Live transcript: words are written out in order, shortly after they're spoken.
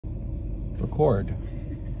record.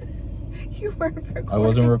 You weren't recording. I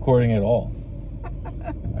wasn't recording at all.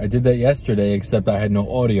 I did that yesterday, except I had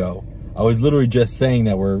no audio. I was literally just saying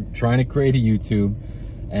that we're trying to create a YouTube,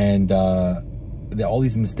 and all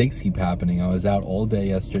these mistakes keep happening. I was out all day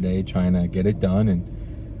yesterday trying to get it done,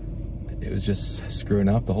 and it was just screwing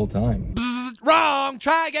up the whole time. Wrong!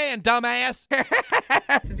 Try again, dumbass!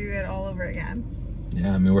 To do it all over again.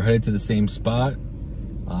 Yeah, I mean, we're headed to the same spot,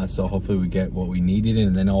 so hopefully we get what we needed.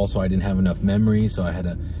 And then also I didn't have enough memory, so I had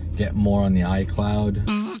to get more on the iCloud.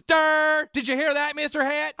 Did you hear that, Mr.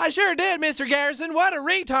 Hat? I sure did, Mr. Garrison. What a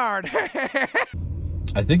retard!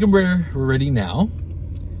 I think we're ready now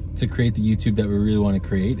to create the YouTube that we really want to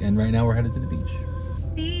create. And right now we're headed to the beach.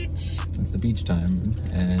 Beach. It's the beach time.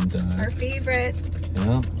 And our favorite.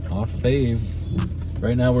 Yeah, our fave.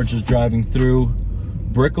 Right now we're just driving through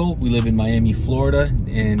Brickell. We live in Miami, Florida,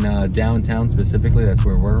 in downtown specifically. That's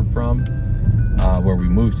where we're from, where we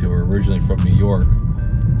moved to. We're originally from New York,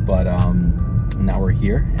 but now we're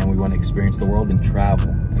here and we want to experience the world and travel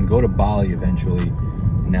and go to Bali eventually.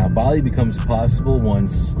 Now Bali becomes possible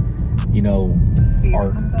once, you know,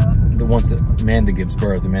 once that Amanda gives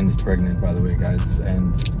birth. Amanda's pregnant, by the way, guys,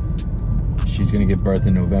 and she's gonna give birth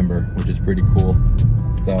in November, which is pretty cool.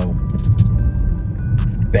 So,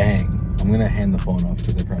 bang. I'm gonna hand the phone off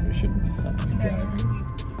because I probably shouldn't be driving.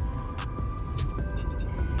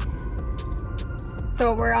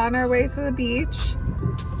 So we're on our way to the beach.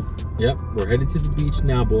 Yep, we're headed to the beach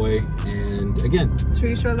now, boy. And again, should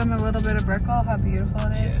we show them a little bit of Brickell, how beautiful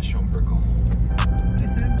it is? Yeah, show them Brickell.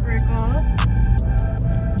 This is Brickell.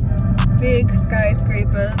 Big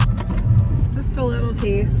skyscrapers. Just a little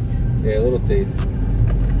taste. Yeah, a little taste.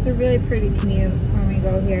 It's a really pretty commute when we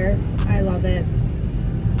go here. I love it.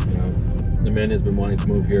 You know, Amanda's been wanting to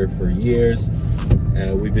move here for years.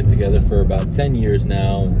 We've been together for about 10 years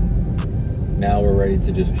now. Now we're ready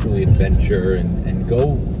to just truly adventure and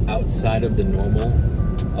go outside of the normal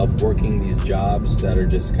of working these jobs that are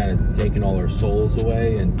just kind of taking all our souls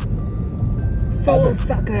away and soul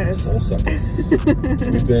suckers. Soul suckers.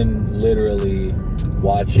 We've been literally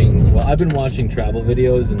watching, well, I've been watching travel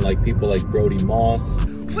videos and like people like Brody Moss.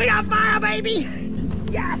 We got fire, baby!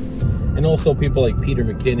 Yes! And also people like Peter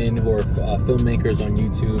McKinnon, who are filmmakers on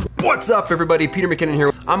YouTube. What's up, everybody? Peter McKinnon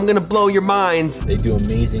here. I'm gonna blow your minds. They do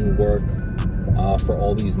amazing work for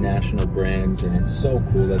all these national brands, and it's so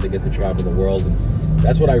cool that they get to travel the world, and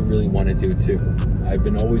that's what I really want to do too. I've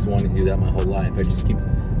been always wanting to do that my whole life. I just keep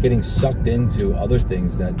getting sucked into other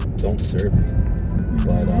things that don't serve me.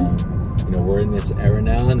 But you know, we're in this era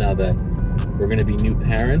now that we're going to be new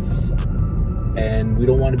parents, and we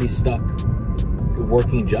don't want to be stuck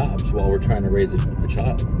working jobs while we're trying to raise a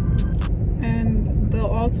child. And the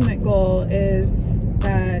ultimate goal is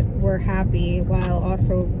that we're happy while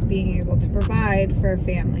also being able to provide for a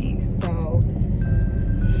family. So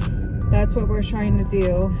that's what we're trying to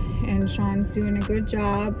do, and Sean's doing a good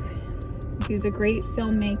job. He's a great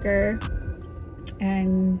filmmaker,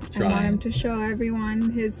 and I want him to show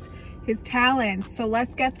everyone his talents. So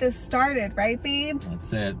let's get this started, right, babe?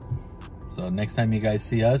 That's it. So next time you guys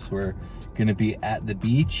see us, we're gonna be at the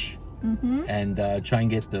beach and try and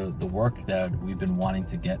get the work that we've been wanting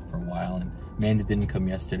to get for a while. And Amanda didn't come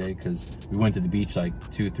yesterday because we went to the beach like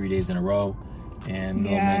 2-3 days in a row, and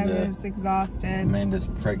yeah, I was exhausted. Amanda's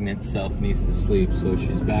pregnant self needs to sleep, so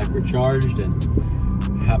she's back recharged,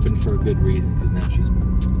 and happened for a good reason, because now she's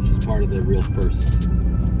part of the real first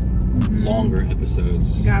longer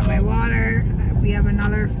episodes. Got my water. We have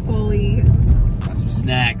another fully. Got some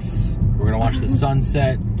snacks. We're gonna watch the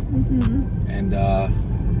sunset, and yeah,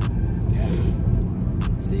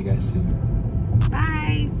 see you guys soon.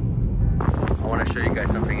 Bye. I want to show you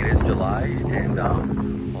guys something. It is July, and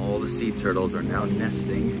all the sea turtles are now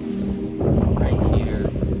nesting right here.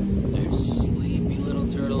 They're sleepy little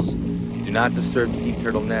turtles. Do not disturb sea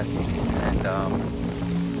turtle nest. And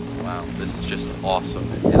wow, this is just awesome.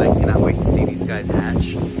 And I cannot wait to see these guys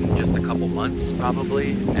hatch in just a couple months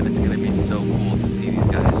probably. And it's gonna be so cool to see these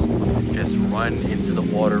guys just run into the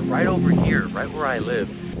water right over here, right where I live.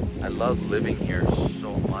 I love living here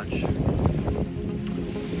so much.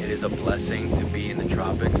 It is a blessing to be in the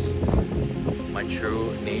tropics. My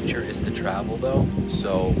true nature is to travel though,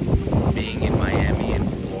 so being in Miami and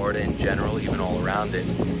Florida in general, even all around it,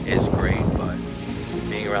 is great, but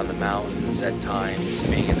being around the mountains at times,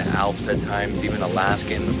 being in the Alps at times, even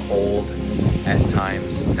Alaska in the cold at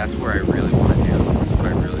times, that's where I really want to do.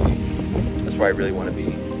 That's where I really want to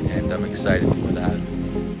be, and I'm excited for that.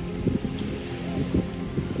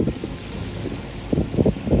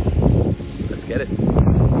 Let's get it.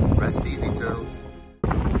 Rest easy, turtles.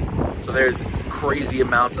 So there's crazy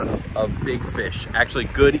amounts of big fish, actually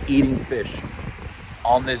good eating fish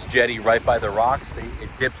on this jetty right by the rocks. It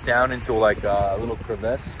dips down into like a little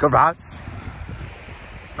crevasse.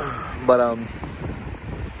 But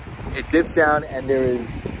it dips down and there is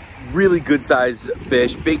really good sized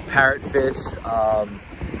fish, big parrotfish,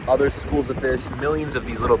 other schools of fish, millions of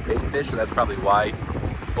these little bait fish. So that's probably why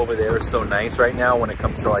over there is so nice right now when it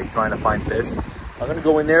comes to like trying to find fish. I'm gonna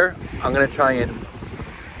go in there, I'm gonna try and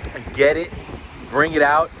get it, bring it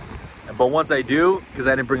out. But once I do, because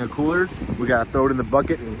I didn't bring a cooler, we gotta throw it in the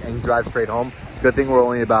bucket and drive straight home. Good thing we're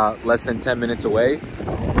only about less than 10 minutes away.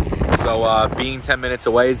 So being 10 minutes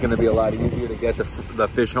away is gonna be a lot easier to get the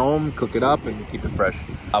fish home, cook it up, and keep it fresh.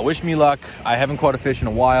 Wish me luck. I haven't caught a fish in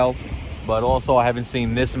a while, but also I haven't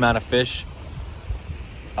seen this amount of fish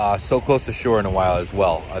so close to shore in a while as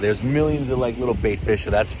well. There's millions of like little bait fish, so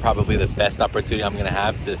that's probably the best opportunity I'm gonna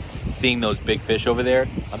have to seeing those big fish over there.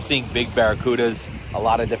 I'm seeing big barracudas, a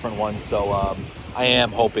lot of different ones, so I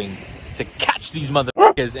am hoping to catch these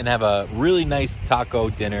motherfuckers and have a really nice taco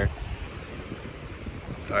dinner.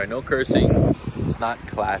 All right, no cursing. It's not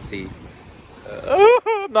classy.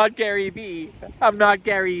 I'm not Gary B. I'm not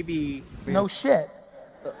Gary B. No shit.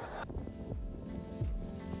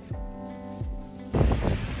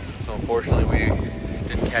 So unfortunately, we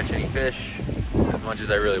didn't catch any fish as much as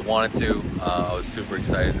I really wanted to. I was super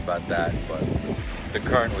excited about that, but the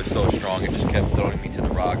current was so strong, it just kept throwing me to the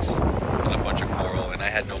rocks with a bunch of coral, and I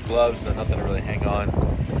had no gloves, nothing to really hang on.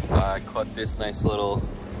 I caught this nice little,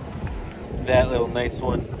 that little nice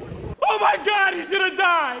one. Oh my God, he's gonna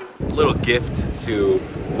die! Little gift to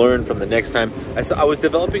learn from the next time. I was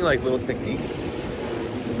developing like little techniques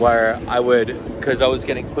where I would, because I was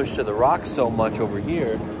getting pushed to the rocks so much over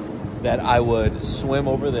here, that I would swim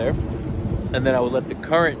over there, and then I would let the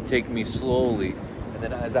current take me slowly. And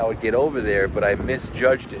then as I would get over there, but I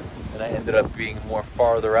misjudged it, and I ended up being more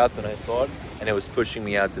farther out than I thought, and it was pushing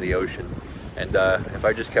me out to the ocean. And if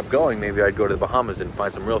I just kept going, maybe I'd go to the Bahamas and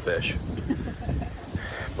find some real fish.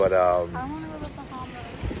 But I want to go to the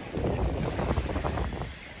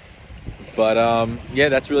Bahamas. Yeah,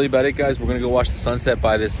 that's really about it, guys. We're gonna go watch the sunset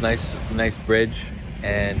by this nice bridge,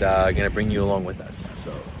 and gonna bring you along with us.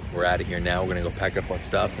 So we're out of here now. We're gonna go pack up our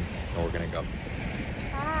stuff, and we're gonna go.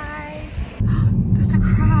 Hi. There's a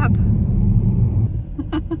crab.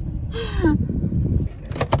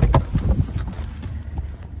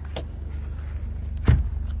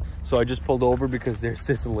 So I just pulled over because there's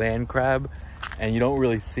this land crab, and you don't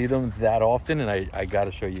really see them that often, and I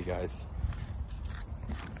gotta show you guys.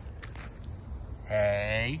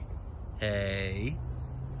 Hey, hey,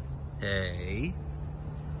 hey.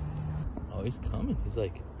 Oh, he's coming. He's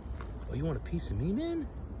like, oh, you want a piece of me, man?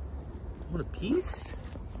 You want a piece?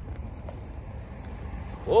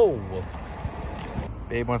 Whoa.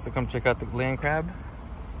 Babe wants to come check out the land crab.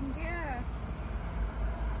 Yeah.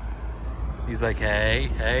 He's like, hey,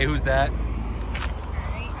 hey, who's that?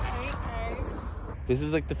 Hey. This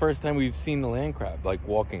is like the first time we've seen the land crab, like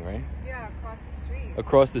walking, right? Yeah, across the street.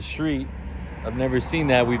 Across the street. I've never seen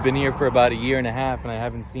that. We've been here for about 1.5 years, and I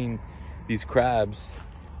haven't seen these crabs.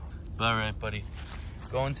 All right, buddy.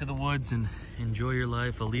 Go into the woods and enjoy your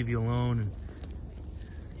life. I'll leave you alone. And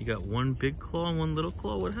you got one big claw and one little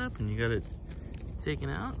claw. What happened? You got it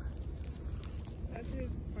taken out? That's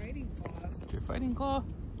his fighting claw. Your fighting claw?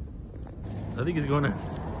 I think he's trying to,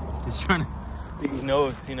 I think he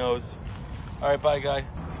knows. All right, bye, guy.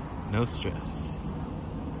 No stress.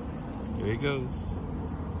 Here he goes.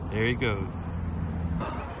 There he goes.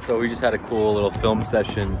 So we just had a cool little film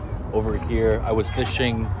session over here. I was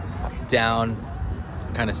fishing down,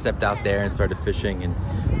 kind of stepped out there and started fishing and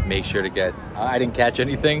make sure to get, I didn't catch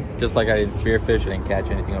anything, just like I didn't spearfish. I didn't catch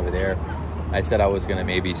anything over there. I said I was gonna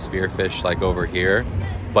maybe spearfish like over here,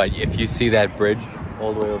 but if you see that bridge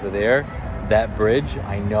all the way over there, that bridge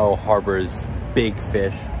I know harbors big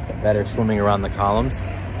fish that are swimming around the columns,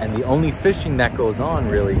 and the only fishing that goes on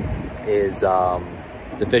really is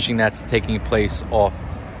the fishing that's taking place off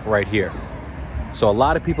right here. So a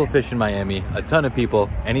lot of people fish in Miami, a ton of people,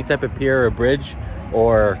 any type of pier or bridge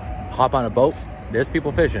or hop on a boat, there's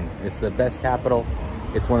people fishing. It's the best capital.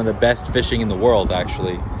 It's one of the best fishing in the world,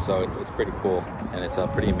 actually. So it's pretty cool, and it's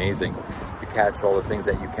pretty amazing to catch all the things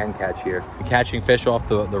that you can catch here. Catching fish off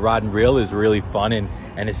the rod and reel is really fun and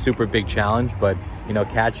a super big challenge, but you know,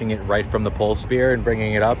 catching it right from the pole spear and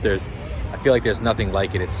bringing it up, I feel like there's nothing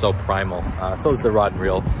like it. It's so primal. So is the rod and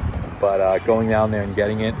reel, but going down there and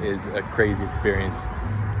getting it is a crazy experience.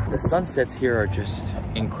 The sunsets here are just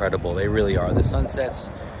incredible. They really are. The sunsets,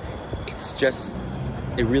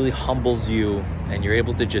 it really humbles you, and you're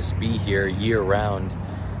able to just be here year round,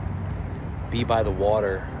 be by the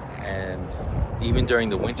water, And even during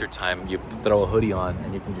the winter time, you throw a hoodie on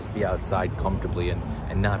and you can just be outside comfortably and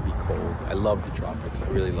not be cold. I love the tropics. I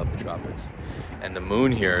really love the tropics. And the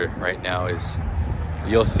moon here right now is,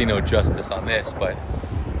 you'll see no justice on this, but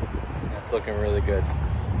it's looking really good.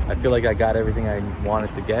 I feel like I got everything I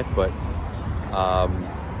wanted to get, but I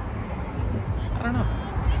don't know.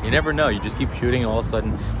 You never know. You just keep shooting and all of a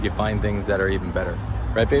sudden you find things that are even better.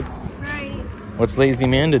 Right, babe? Right. What's Lazy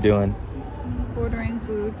Amanda doing? Ordering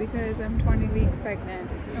food because I'm 20 weeks pregnant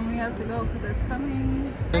and we have to go because it's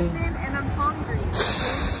coming. Pregnant and I'm hungry.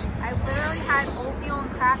 I literally had oatmeal and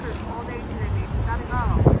crackers all day today, baby. We gotta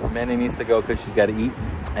go. Amanda needs to go because she's got to eat,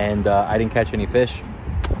 and I didn't catch any fish.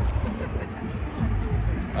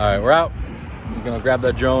 All right, we're out. I'm gonna grab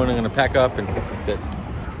that drone. I'm gonna pack up, and that's it.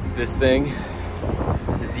 This thing,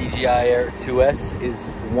 the DJI Air 2S, is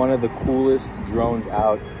one of the coolest drones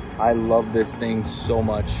out. I love this thing so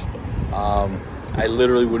much. I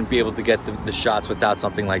literally wouldn't be able to get the shots without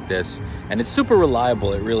something like this. And it's super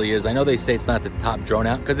reliable, it really is. I know they say it's not the top drone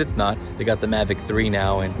out, because it's not. They got the Mavic 3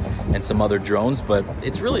 now and some other drones, but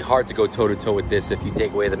it's really hard to go toe-to-toe with this if you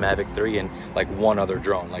take away the Mavic 3 and like one other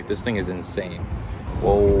drone. Like, this thing is insane.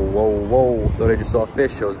 Whoa, whoa, whoa. Thought I just saw a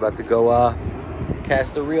fish. I was about to go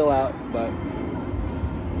cast a reel out, but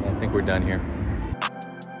yeah, I think we're done here.